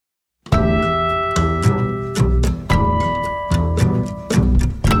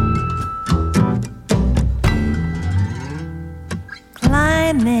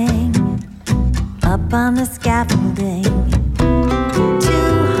up on the scaffolding,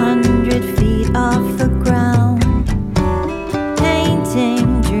 200 feet off the ground,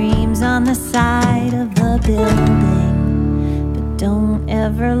 painting dreams on the side of the building, but don't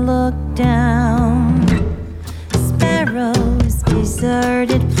ever look down. Sparrows,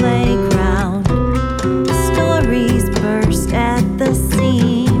 deserted playground, stories burst at the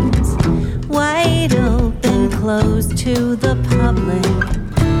seams, wide open, closed to the public,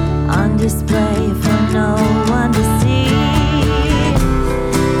 on display for no one to see.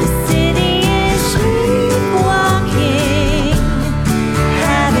 The city is sleepwalking,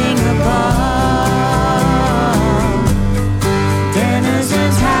 having a ball.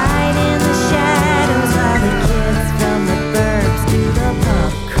 Denizens hide in the shadows while the kids from the burbs do the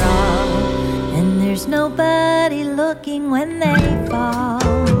pub crawl. And there's nobody looking when they fall.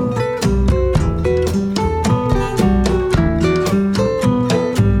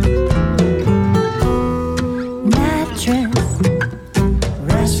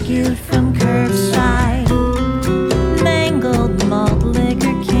 From curbside, mangled malt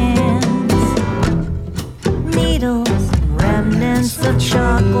liquor cans, needles, remnants of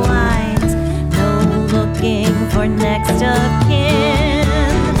chalk lines, no looking for next of kin.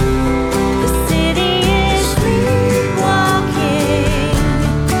 The city is sleepwalking,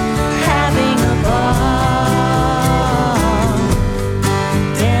 having a ball.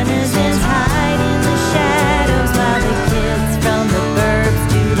 Denizens hide in the shadows while the kids from the burbs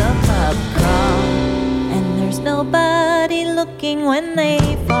do the pub crawl, and there's nobody looking when they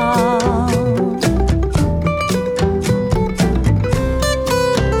fall.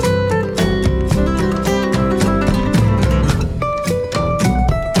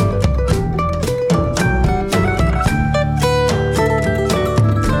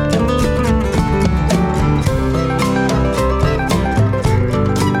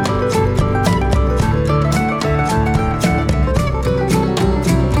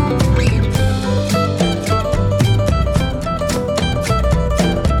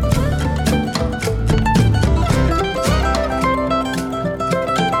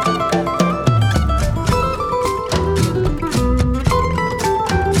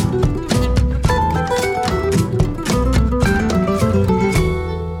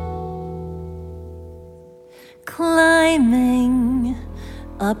 Climbing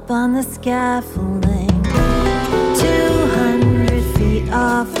up on the scaffolding, 200 feet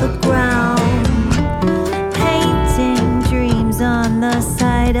off the ground, painting dreams on the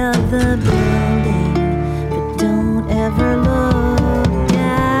side of the building, but don't ever look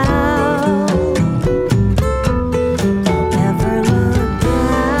down. Don't ever look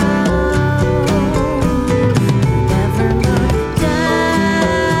down. Never look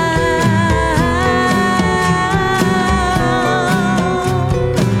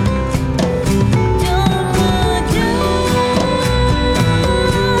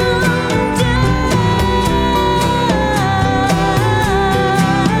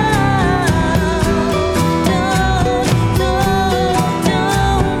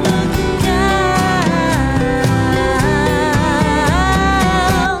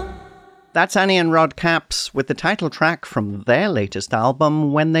That's Annie and Rod Capps with the title track from their latest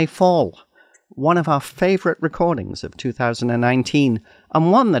album, When They Fall. One of our favourite recordings of 2019,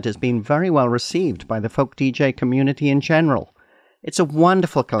 and one that has been very well received by the folk DJ community in general. It's a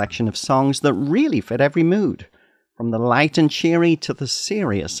wonderful collection of songs that really fit every mood, from the light and cheery to the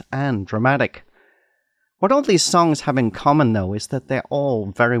serious and dramatic. What all these songs have in common, though, is that they're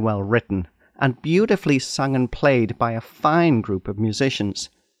all very well written and beautifully sung and played by a fine group of musicians.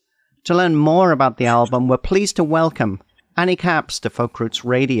 To learn more about the album, we're pleased to welcome Annie Capps to Folk Roots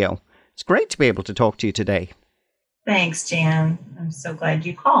Radio. It's great to be able to talk to you today. Thanks, Jan. I'm so glad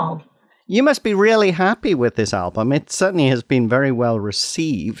you called. You must be really happy with this album. It certainly has been very well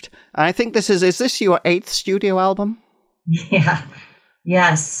received. I think is this your 8th studio album? Yeah.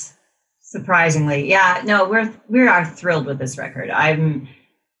 Yes. Surprisingly. Yeah. No, we are thrilled with this record. I'm,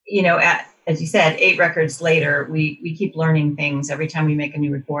 as you said, 8 records later, we keep learning things every time we make a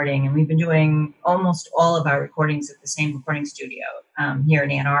new recording. And we've been doing almost all of our recordings at the same recording studio here in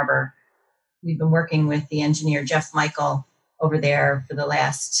Ann Arbor. We've been working with the engineer, Jeff Michael, over there for the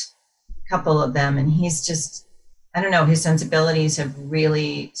last couple of them. And he's just, his sensibilities have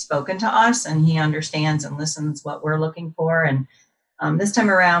really spoken to us, and he understands and listens what we're looking for. And this time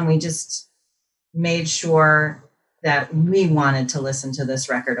around, we just made sure that we wanted to listen to this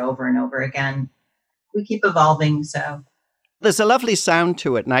record over and over again. We keep evolving, so. There's a lovely sound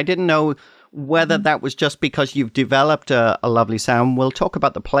to it, and I didn't know whether that was just because you've developed a lovely sound. We'll talk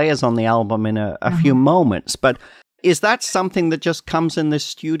about the players on the album in a few moments, but Is that something that just comes in the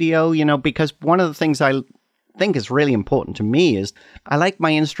studio? Because one of the things I think is really important to me is I like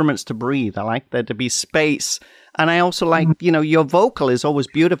my instruments to breathe. I like there to be space. And I also like, your vocal is always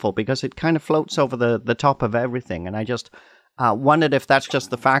beautiful because it kind of floats over the top of everything. And I just wondered if that's just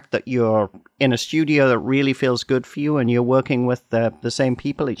the fact that you're in a studio that really feels good for you and you're working with the same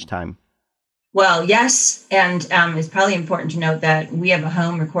people each time. Well, yes. And it's probably important to note that we have a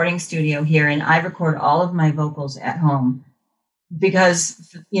home recording studio here, and I record all of my vocals at home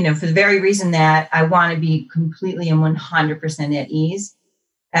because, for the very reason that I want to be completely and 100% at ease.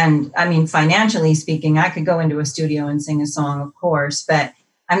 And I mean, financially speaking, I could go into a studio and sing a song, of course, but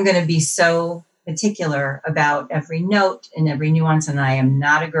I'm going to be so particular about every note and every nuance. And I am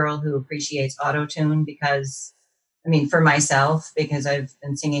not a girl who appreciates auto-tune for myself, because I've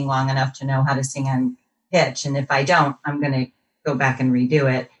been singing long enough to know how to sing on pitch. And if I don't, I'm going to go back and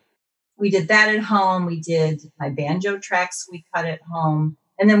redo it. We did that at home. We did my banjo tracks we cut at home.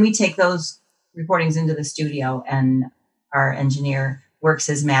 And then we take those recordings into the studio, and our engineer works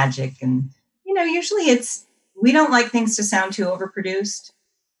his magic. And, usually we don't like things to sound too overproduced.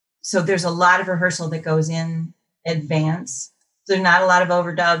 So there's a lot of rehearsal that goes in advance. So there's not a lot of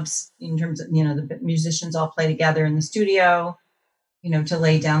overdubs in terms of, the musicians all play together in the studio, to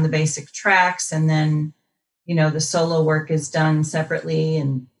lay down the basic tracks. And then, the solo work is done separately.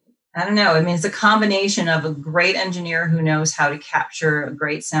 And I don't know. It's a combination of a great engineer who knows how to capture a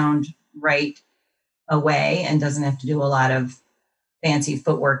great sound right away and doesn't have to do a lot of fancy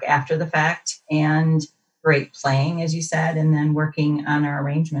footwork after the fact, and great playing, as you said, and then working on our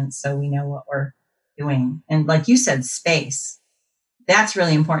arrangements so we know what we're doing. And like you said, space. That's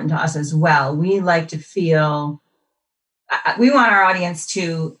really important to us as well. We like to feel, we want our audience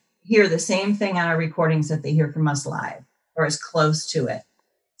to hear the same thing on our recordings that they hear from us live, or as close to it.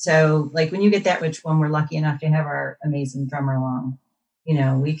 So like when you get that, which when we're lucky enough to have our amazing drummer along,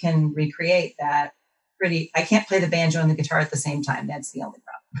 we can recreate that I can't play the banjo and the guitar at the same time. That's the only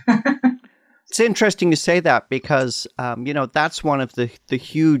problem. It's interesting you say that because, that's one of the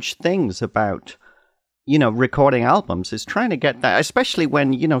huge things about, recording albums is trying to get that, especially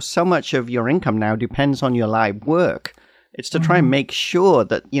when, so much of your income now depends on your live work. It's to try and make sure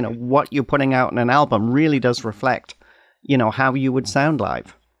that, what you're putting out in an album really does reflect, how you would sound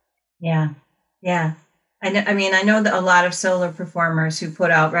live. Yeah. Yeah. I know that a lot of solo performers who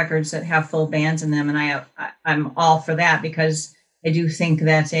put out records that have full bands in them, and I'm all for that, because I do think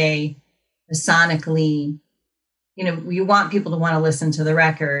that's a sonically, you want people to want to listen to the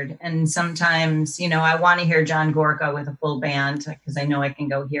record. And sometimes, I want to hear John Gorka with a full band because I know I can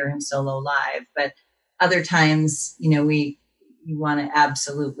go hear him solo live. But other times, we want to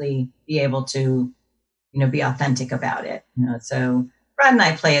absolutely be able to, be authentic about it. So Rod and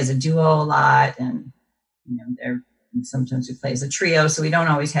I play as a duo a lot, and sometimes we play as a trio, so we don't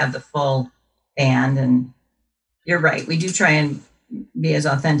always have the full band. And you're right, we do try and be as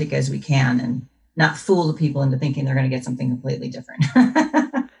authentic as we can and not fool the people into thinking they're going to get something completely different.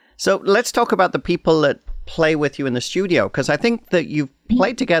 So let's talk about the people that play with you in the studio, because I think that you've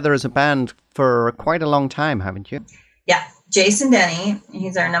played together as a band for quite a long time, haven't you? Yeah. Jason Denny,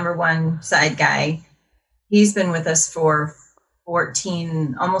 he's our number one side guy. He's been with us for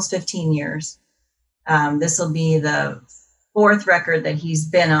 14, almost 15 years. This will be the fourth record that he's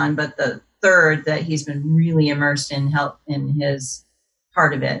been on, but the third that he's been really immersed in his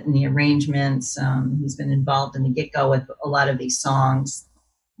part of it and the arrangements. He's been involved in the get-go with a lot of these songs.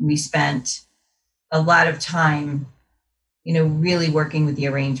 We spent a lot of time, really working with the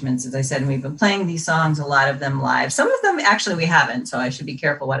arrangements, as I said, and we've been playing these songs, a lot of them live. Some of them actually we haven't, so I should be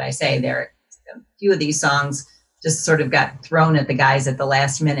careful what I say there. A few of these songs just sort of got thrown at the guys at the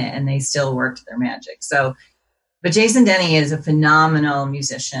last minute, and they still worked their magic. So, but Jason Denny is a phenomenal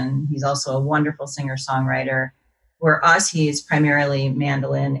musician. He's also a wonderful singer-songwriter. For us, he is primarily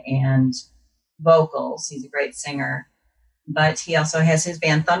mandolin and vocals. He's a great singer. But he also has his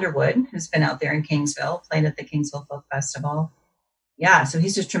band Thunderwood, who's been out there in Kingsville, played at the Kingsville Folk Festival. Yeah, so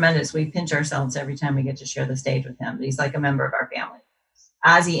he's just tremendous. We pinch ourselves every time we get to share the stage with him. He's like a member of our family.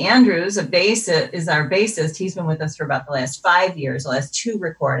 Ozzy Andrews, is our bassist. He's been with us for about the last 5 years, the last 2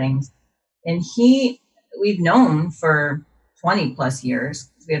 recordings. And we've known for 20 plus years.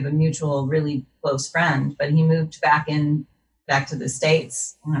 We have a mutual, really close friend, but he moved back to the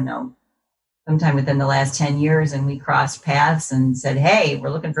States, I don't know, sometime within the last 10 years. And we crossed paths and said, hey, we're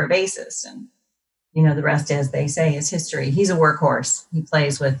looking for a bassist. And, the rest, as they say, is history. He's a workhorse. He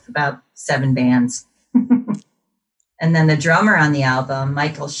plays with about 7 bands. And then the drummer on the album,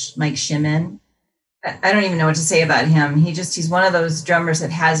 Mike Shimon, I don't even know what to say about him. He's one of those drummers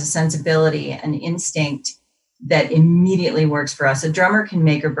that has a sensibility and instinct that immediately works for us. A drummer can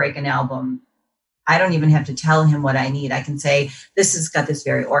make or break an album. I don't even have to tell him what I need. I can say, this has got this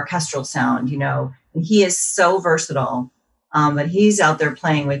very orchestral sound, and he is so versatile. But he's out there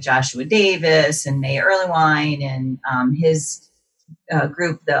playing with Joshua Davis and May Erlewine, and his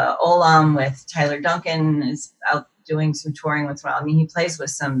group, the Olam, with Tyler Duncan, is out doing some touring with. I mean, he plays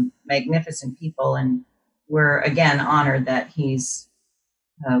with some magnificent people, and we're again honored that he's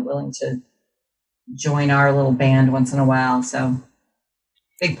willing to join our little band once in a while. So,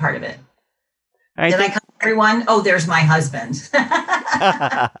 big part of it. Did I cover everyone? Oh, there's my husband.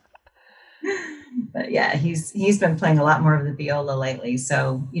 But yeah, he's been playing a lot more of the viola lately.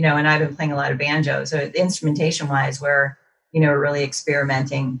 So, and I've been playing a lot of banjo. So instrumentation wise, we're really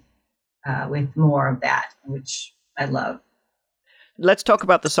experimenting with more of that, which I love. Let's talk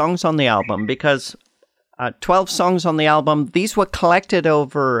about the songs on the album, because 12 songs on the album, these were collected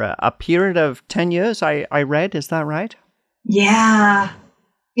over a period of 10 years, I read. Is that right? Yeah.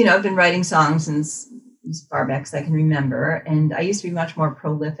 I've been writing songs since as far back as I can remember. And I used to be much more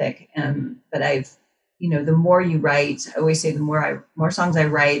prolific. But I've, the more you write, I always say the more songs I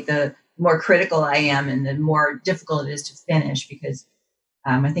write, the more critical I am and the more difficult it is to finish, because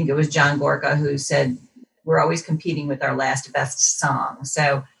I think it was John Gorka who said, we're always competing with our last best song.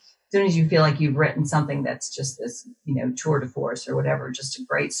 So as soon as you feel like you've written something that's just this, tour de force or whatever, just a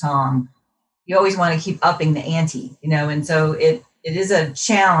great song, you always want to keep upping the ante, and so it is a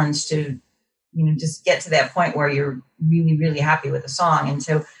challenge to, just get to that point where you're really, really happy with a song. And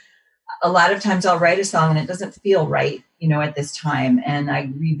so a lot of times I'll write a song and it doesn't feel right, at this time. And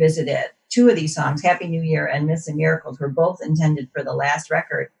I revisit it. 2 of these songs, Happy New Year and Missing Miracles, were both intended for the last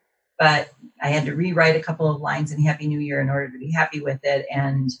record, but I had to rewrite a couple of lines in Happy New Year in order to be happy with it.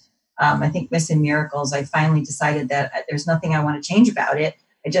 And I think Missing Miracles, I finally decided that there's nothing I want to change about it.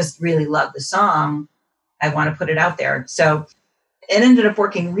 I just really love the song. I want to put it out there. So it ended up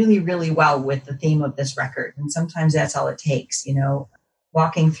working really, really well with the theme of this record. And sometimes that's all it takes,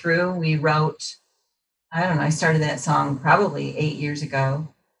 Walking Through, we wrote, I started that song probably 8 years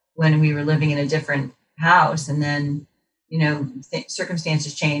ago when we were living in a different house. And then,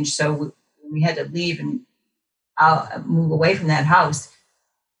 circumstances changed. So we had to leave and move away from that house.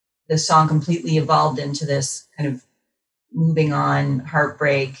 The song completely evolved into this kind of moving on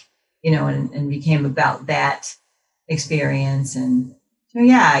heartbreak, and became about that experience. And so,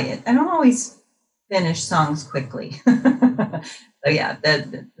 yeah, I don't always finish songs quickly. So yeah,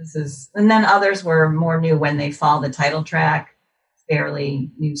 this is, and then others were more new when they fall. The title track, fairly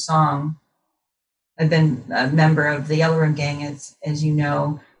new song. I've been a member of the Yellow Room Gang, as you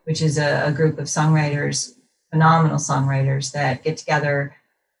know, which is a group of songwriters, phenomenal songwriters that get together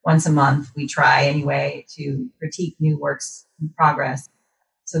once a month. We try anyway to critique new works in progress.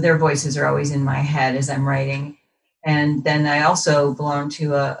 So their voices are always in my head as I'm writing. And then I also belong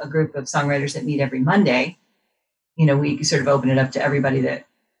to a group of songwriters that meet every Monday. We sort of open it up to everybody, that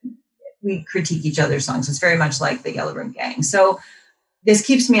we critique each other's songs. It's very much like the Yellow Room Gang. So this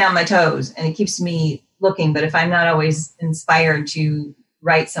keeps me on my toes and it keeps me looking. But if I'm not always inspired to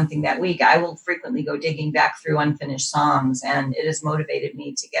write something that week, I will frequently go digging back through unfinished songs. And it has motivated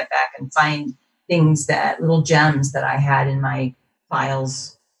me to get back and find things, that little gems that I had in my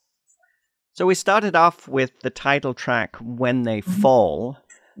files. So we started off with the title track, When They Fall.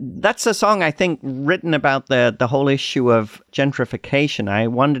 That's a song, I think, written about the whole issue of gentrification. I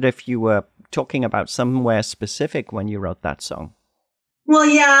wondered if you were talking about somewhere specific when you wrote that song. Well,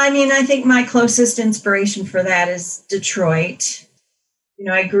 yeah, I think my closest inspiration for that is Detroit.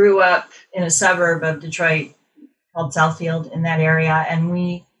 I grew up in a suburb of Detroit called Southfield, in that area. And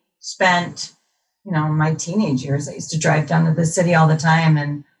we spent, my teenage years, I used to drive down to the city all the time.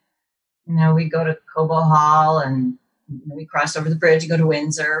 And, we'd go to Cobo Hall and we crossed over the bridge, you go to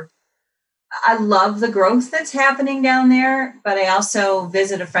Windsor. I love the growth that's happening down there, but I also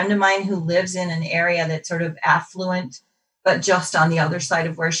visit a friend of mine who lives in an area that's sort of affluent, but just on the other side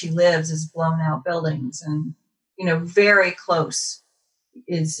of where she lives is blown out buildings. And, very close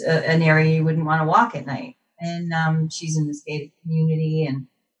is an area you wouldn't want to walk at night. And she's in this gated community. And,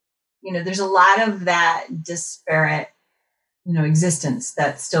 there's a lot of that disparate, existence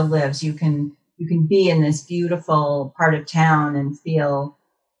that still lives. You can be in this beautiful part of town and feel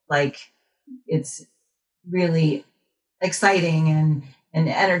like it's really exciting and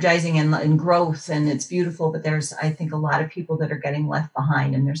energizing and growth, and it's beautiful. But there's, I think, a lot of people that are getting left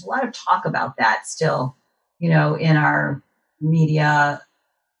behind. And there's a lot of talk about that still, in our media,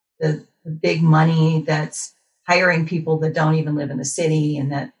 the big money that's hiring people that don't even live in the city,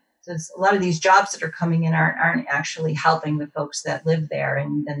 and that there's a lot of these jobs that are coming in aren't actually helping the folks that live there,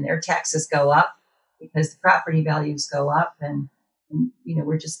 and then their taxes go up, because the property values go up, and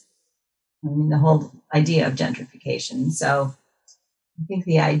we're just, the whole idea of gentrification. So I think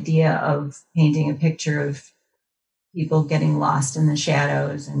the idea of painting a picture of people getting lost in the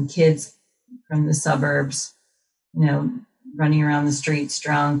shadows and kids from the suburbs, running around the streets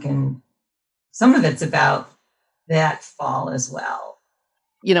drunk, and some of it's about that fall as well.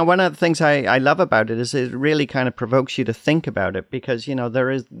 One of the things I love about it is it really kind of provokes you to think about it, because,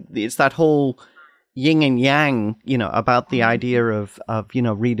 it's that whole yin and yang, about the idea of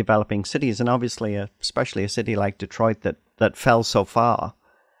redeveloping cities. And obviously, especially a city like Detroit that fell so far,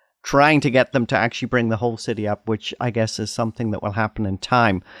 trying to get them to actually bring the whole city up, which I guess is something that will happen in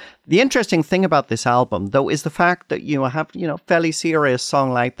time. The interesting thing about this album, though, is the fact that you have, fairly serious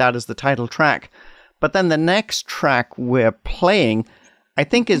song like that as the title track. But then the next track we're playing, I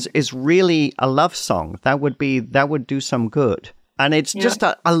think is really a love song. That would do some good. And it's just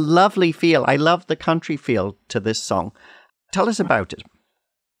a lovely feel. I love the country feel to this song. Tell us about it.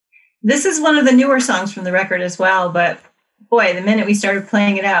 This is one of the newer songs from the record as well, but boy, the minute we started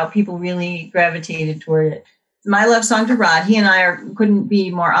playing it out, people really gravitated toward it. My love song to Rod. He and I couldn't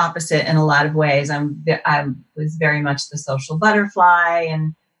be more opposite in a lot of ways. I was very much the social butterfly,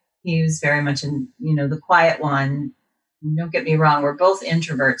 and he was very much the quiet one. Don't get me wrong, we're both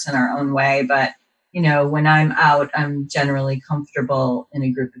introverts in our own way, but when I'm out, I'm generally comfortable in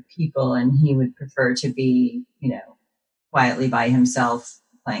a group of people, and he would prefer to be, quietly by himself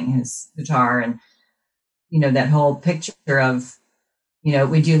playing his guitar. And, that whole picture of, it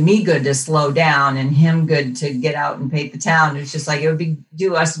would do me good to slow down and him good to get out and paint the town. It's just like, it would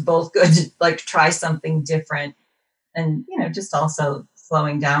do us both good to try something different. And, just also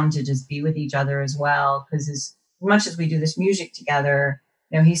slowing down to just be with each other as well. Because as much as we do this music together,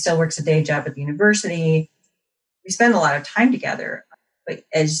 he still works a day job at the university. We spend a lot of time together. But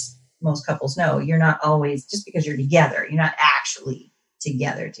as most couples know, you're not always, just because you're together, you're not actually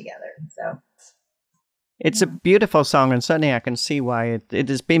together. So it's a beautiful song, and certainly I can see why it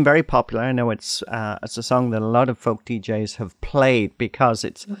has been very popular. I know it's a song that a lot of folk DJs have played because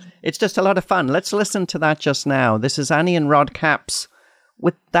it's just a lot of fun. Let's listen to that just now. This is Annie and Rod Capps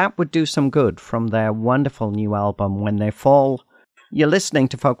with That Would Do Some Good from their wonderful new album, When They Fall. You're listening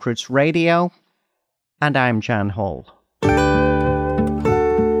to Folk Roots Radio, and I'm Jan Hall.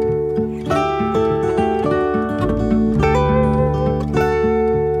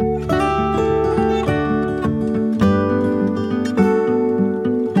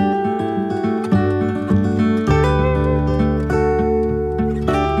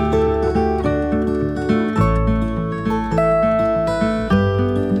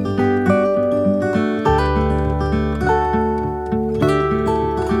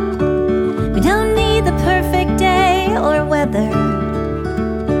 We don't need the perfect day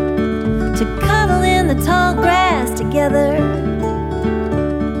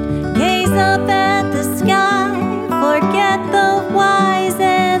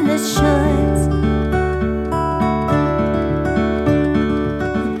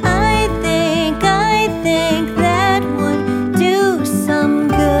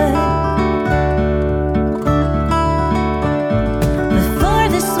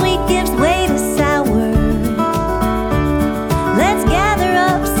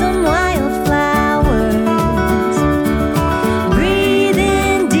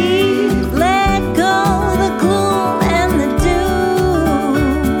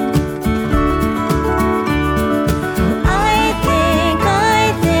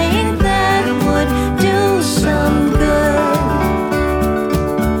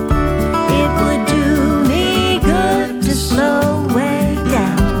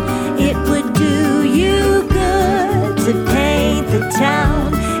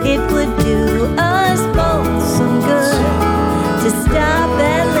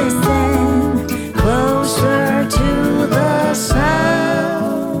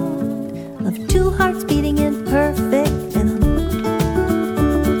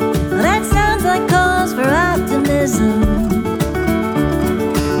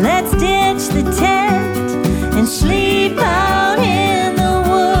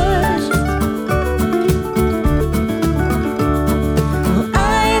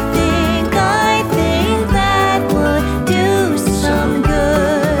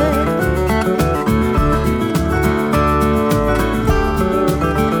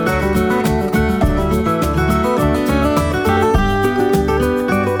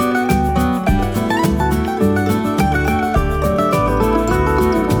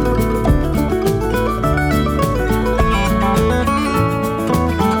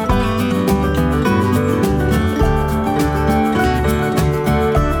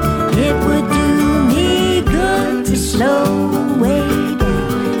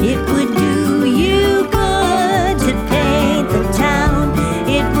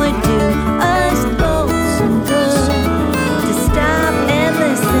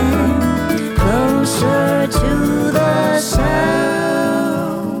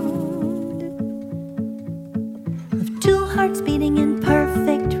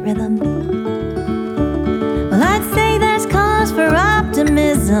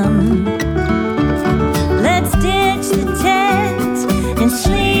lonesome. Let's ditch the tent and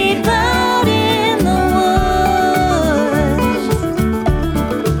sleep out in the woods.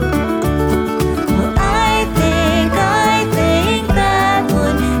 Well, I think that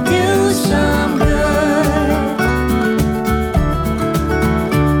would do some good.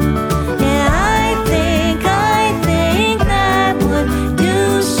 Yeah, I think that would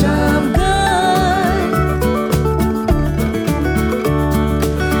do some good.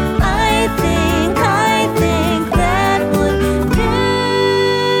 I think that would do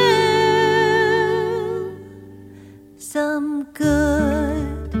some good.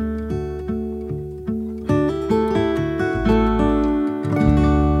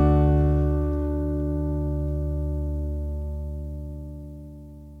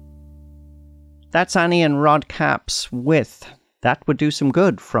 That's Annie and Rod Capps with That Would Do Some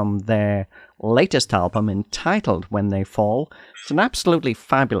Good from their latest album entitled When They Fall. It's an absolutely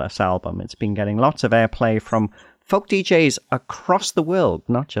fabulous album. It's been getting lots of airplay from folk DJs across the world,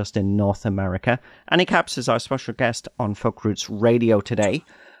 not just in North America. Annie Capps is our special guest on Folk Roots Radio today.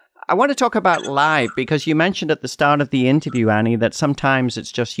 I want to talk about live because you mentioned at the start of the interview, Annie, that sometimes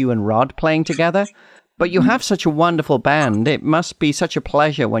it's just you and Rod playing together. But you have such a wonderful band. It must be such a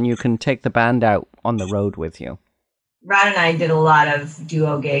pleasure when you can take the band out on the road with you. Rod and I did a lot of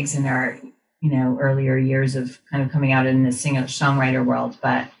duo gigs in our, earlier years of kind of coming out in the singer-songwriter world,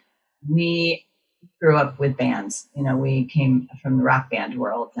 but we grew up with bands. We came from the rock band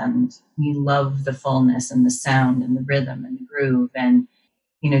world, and we love the fullness and the sound and the rhythm and the groove. And,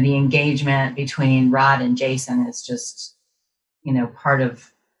 the engagement between Rod and Jason is just, part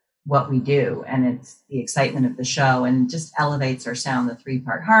of what we do, and it's the excitement of the show and just elevates our sound. The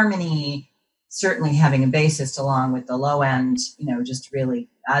 3-part harmony, certainly having a bassist along with the low end, just really,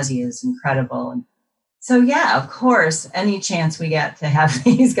 Ozzy is incredible. And so, yeah, of course, any chance we get to have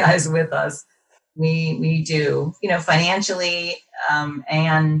these guys with us, we do. Financially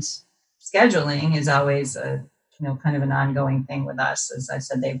and scheduling is always a kind of an ongoing thing with us. As I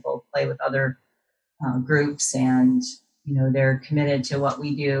said, they both play with other groups, and they're committed to what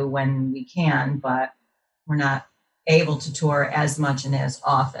we do when we can, but we're not able to tour as much and as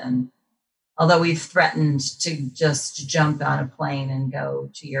often. Although we've threatened to just jump on a plane and go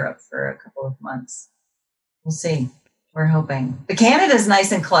to Europe for a couple of months. We'll see. We're hoping. But Canada's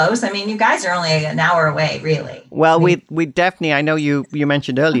nice and close. I mean, you guys are only an hour away, really. Well, we definitely, I know you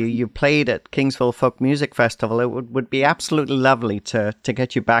mentioned earlier, you played at Kingsville Folk Music Festival. It would be absolutely lovely to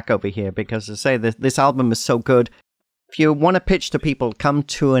get you back over here because, as I say, this album is so good. If you want to pitch to people, come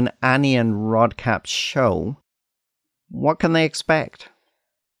to an Annie and Rod Capps show. What can they expect?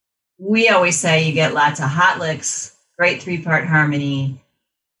 We always say you get lots of hot licks, great 3-part harmony.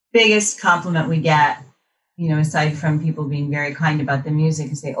 Biggest compliment we get, aside from people being very kind about the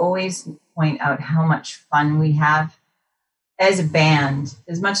music, is they always point out how much fun we have as a band.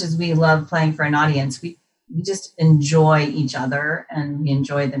 As much as we love playing for an audience, we just enjoy each other, and we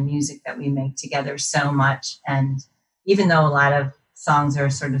enjoy the music that we make together so much. And even though a lot of songs are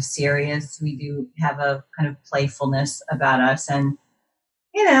sort of serious, we do have a kind of playfulness about us. And,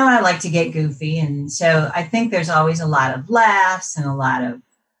 I like to get goofy. And so I think there's always a lot of laughs and a lot of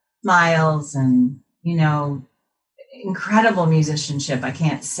smiles and, incredible musicianship. I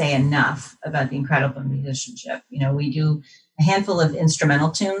can't say enough about the incredible musicianship. We do a handful of instrumental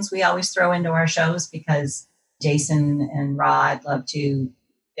tunes we always throw into our shows because Jason and Rod love to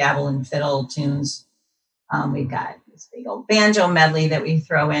dabble in fiddle tunes. We've got this big old banjo medley that we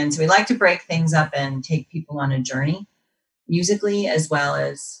throw in. So we like to break things up and take people on a journey musically as well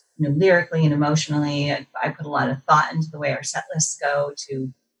as lyrically and emotionally. I put a lot of thought into the way our set lists go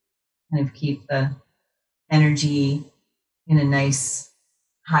to kind of keep the energy in a nice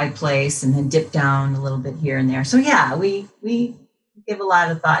high place and then dip down a little bit here and there. So yeah, we give a lot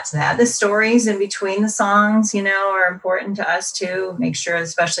of thought to that. The stories in between the songs, are important to us too. Make sure,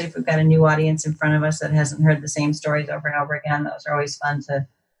 especially if we've got a new audience in front of us that hasn't heard the same stories over and over again, those are always fun to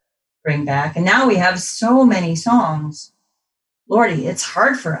bring back. And now we have so many songs. Lordy, it's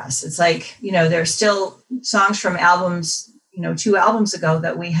hard for us. It's like, there's still songs from albums, 2 albums ago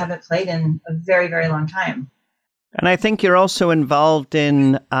that we haven't played in a very, very long time. And I think you're also involved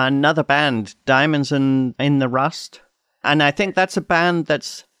in another band, Diamonds in the Rust. And I think that's a band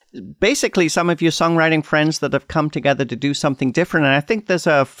that's basically some of your songwriting friends that have come together to do something different. And I think there's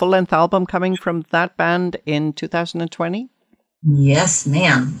a full-length album coming from that band in 2020. Yes,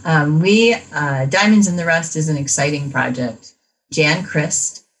 ma'am. Diamonds in the Rust is an exciting project. Jan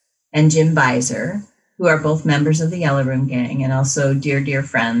Christ and Jim Beiser, who are both members of the Yellow Room Gang and also dear, dear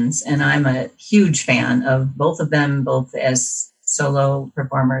friends. And I'm a huge fan of both of them, both as solo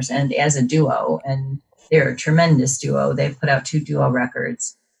performers and as a duo. And they're a tremendous duo. They've put out 2 duo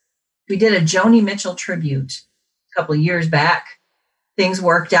records. We did a Joni Mitchell tribute a couple of years back. Things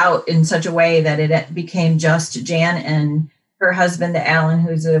worked out in such a way that it became just Jan and her husband, Alan,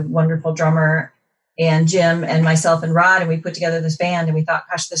 who's a wonderful drummer, and Jim and myself and Rod, and we put together this band, and we thought,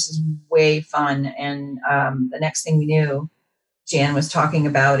 gosh, this is way fun. And the next thing we knew, Jan was talking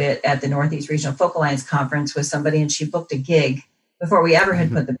about it at the Northeast Regional Folk Alliance Conference with somebody, and she booked a gig before we ever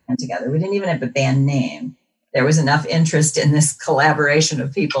had put the band together. We didn't even have a band name. There was enough interest in this collaboration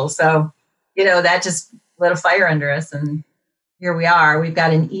of people. So, that just lit a fire under us, and here we are. We've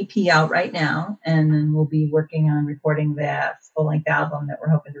got an EP out right now, and then we'll be working on recording the full-length album that we're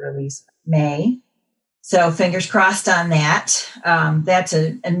hoping to release May. So fingers crossed on that. That's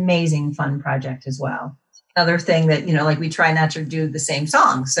an amazing, fun project as well. Another thing that, we try not to do the same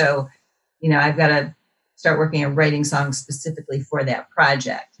song. So, I've got to start working on writing songs specifically for that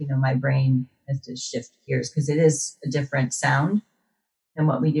project. My brain has to shift gears because it is a different sound than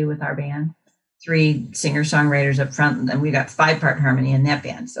what we do with our band. 3 singer-songwriters up front, and we got 5-part harmony in that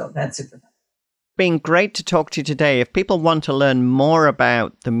band. So that's super fun. Been great to talk to you today. If people want to learn more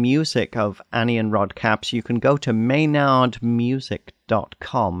about the music of Annie and Rod Capps, you can go to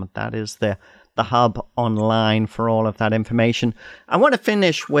maynardmusic.com. That is the hub online for all of that information. I want to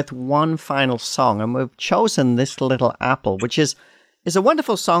finish with one final song, and we've chosen This Little Apple, which is a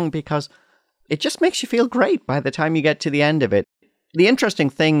wonderful song because it just makes you feel great by the time you get to the end of it. The interesting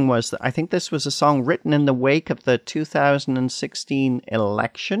thing was that I think this was a song written in the wake of the 2016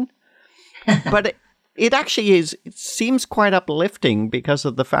 election. But it actually it seems quite uplifting because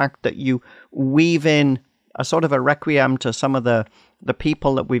of the fact that you weave in a sort of a requiem to some of the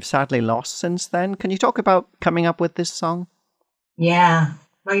people that we've sadly lost since then. Can you talk about coming up with this song? Yeah.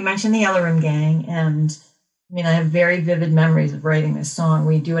 Well, you mentioned the Yellow Room Gang, and I have very vivid memories of writing this song.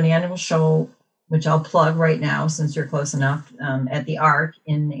 We do an annual show, which I'll plug right now since you're close enough, at the Ark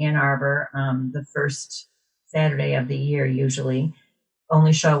in Ann Arbor, the first Saturday of the year, usually.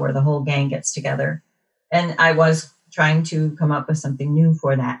 Only show where the whole gang gets together. And I was trying to come up with something new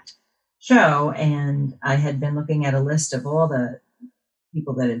for that show. And I had been looking at a list of all the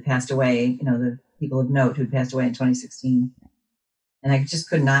people that had passed away, the people of note who had passed away in 2016. And I just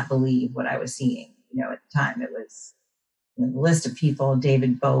could not believe what I was seeing. At the time it was the list of people: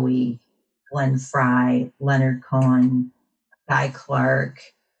 David Bowie, Glenn Frey, Leonard Cohen, Guy Clark,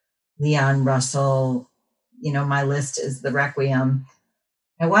 Leon Russell. My list is the Requiem.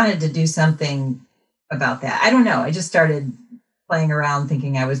 I wanted to do something about that. I don't know. I just started playing around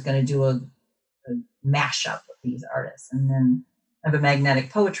thinking I was going to do a mashup of these artists, and then have a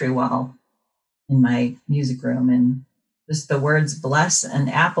magnetic poetry wall in my music room. And just the words bless and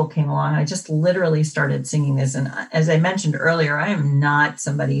apple came along. I just literally started singing this. And as I mentioned earlier, I'm not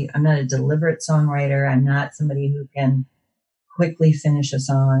a deliberate songwriter. I'm not somebody who can quickly finish a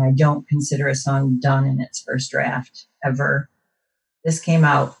song. I don't consider a song done in its first draft ever. This came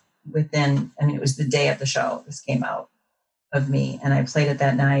out it was the day of the show. This came out of me, and I played it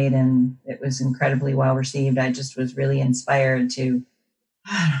that night, and it was incredibly well received. I just was really inspired to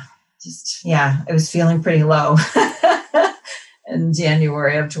I was feeling pretty low in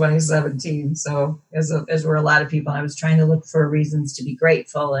January of 2017. So as were a lot of people, I was trying to look for reasons to be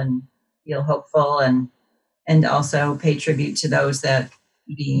grateful and feel hopeful, and also pay tribute to those that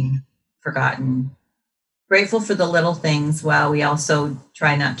being forgotten. Grateful for the little things while we also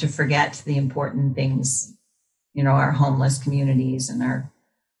try not to forget the important things, our homeless communities and our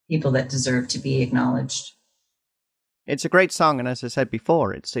people that deserve to be acknowledged. It's a great song, and as I said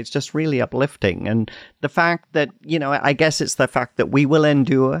before, it's just really uplifting. And the fact that, I guess it's the fact that we will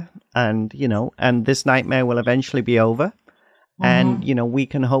endure, and, and this nightmare will eventually be over. Mm-hmm. And, we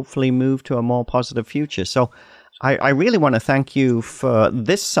can hopefully move to a more positive future. So I really want to thank you for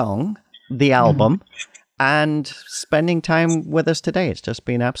this song, the album, mm-hmm. and spending time with us today. It's just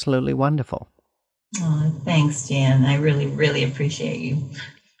been absolutely wonderful. Oh, thanks, Jan. I really, really appreciate you.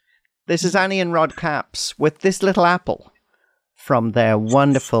 This is Annie and Rod Capps with This Little Apple from their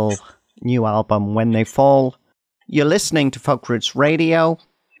wonderful new album, When They Fall. You're listening to Folk Roots Radio,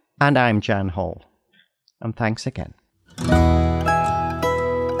 and I'm Jan Hall. And thanks again.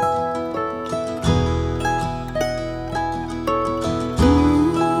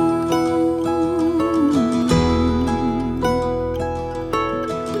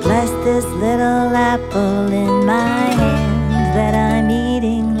 Bless this little apple in my hand that I'm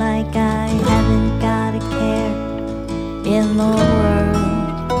eating like I haven't got a care in the world.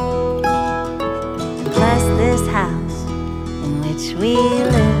 Bless this house in which we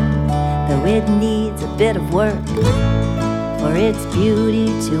live, though it needs a bit of work. for its beauty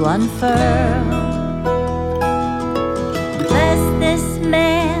to unfurl. Bless this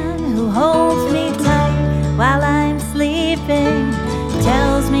man who holds me tight while I'm sleeping,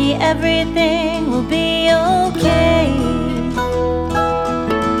 tells me everything will be okay.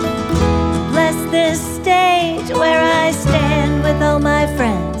 Bless this stage where I stand with all my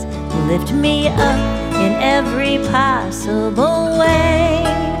friends who lift me up in every possible way.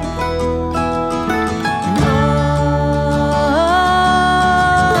 And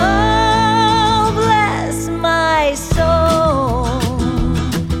oh, bless my soul.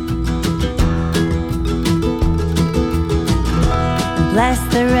 Bless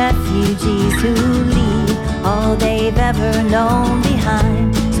the refugees who leave all they've ever known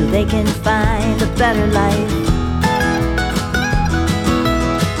behind so they can find a better life.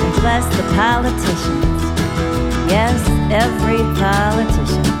 And bless the politicians, yes, every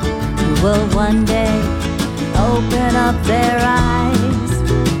politician who will one day open up their eyes.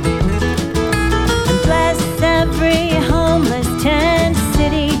 And bless every homeless tent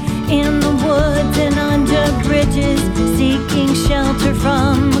city in the woods and under bridges seeking shelter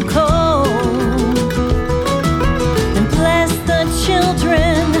from the cold. And bless the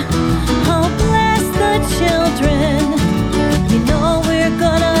children, oh bless the children. You know we're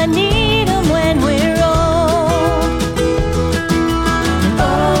gonna need them when we're old. And oh,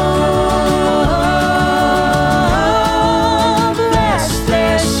 bless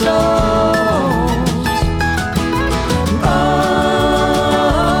their souls. Oh,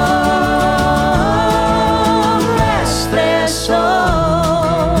 bless their souls.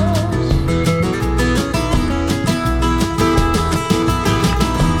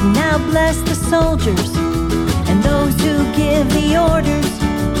 Now bless the soldiers and those who give the orders,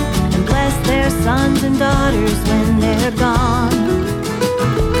 and bless their sons and daughters when they're gone.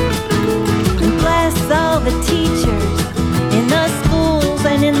 And bless all the teachers in the schools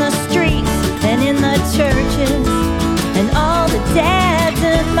and in the streets and in the churches, and all the dads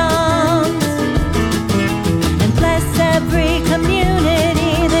and moms. And bless every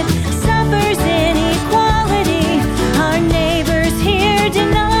community that suffers inequality. Our neighbors here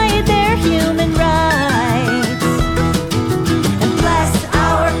denied their human rights. And bless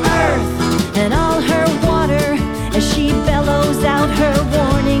our earth and all her water as she bellows out her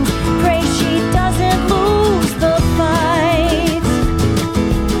warnings. Pray she doesn't lose the fight.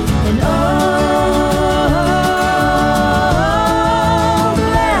 And oh,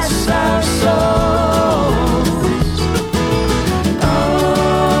 bless our souls. Oh,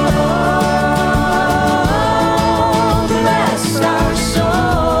 bless our souls.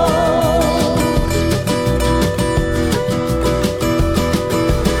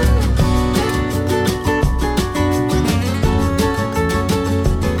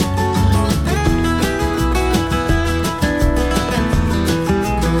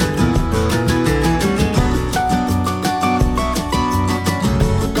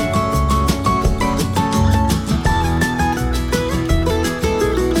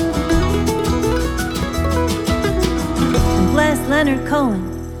 And bless Leonard Cohen,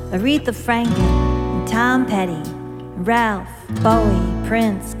 Aretha Franklin, and Tom Petty, Ralph, Bowie,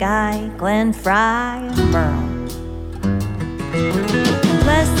 Prince, Guy, Glenn Frey, and Merle. And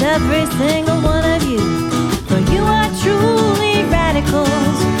bless every single one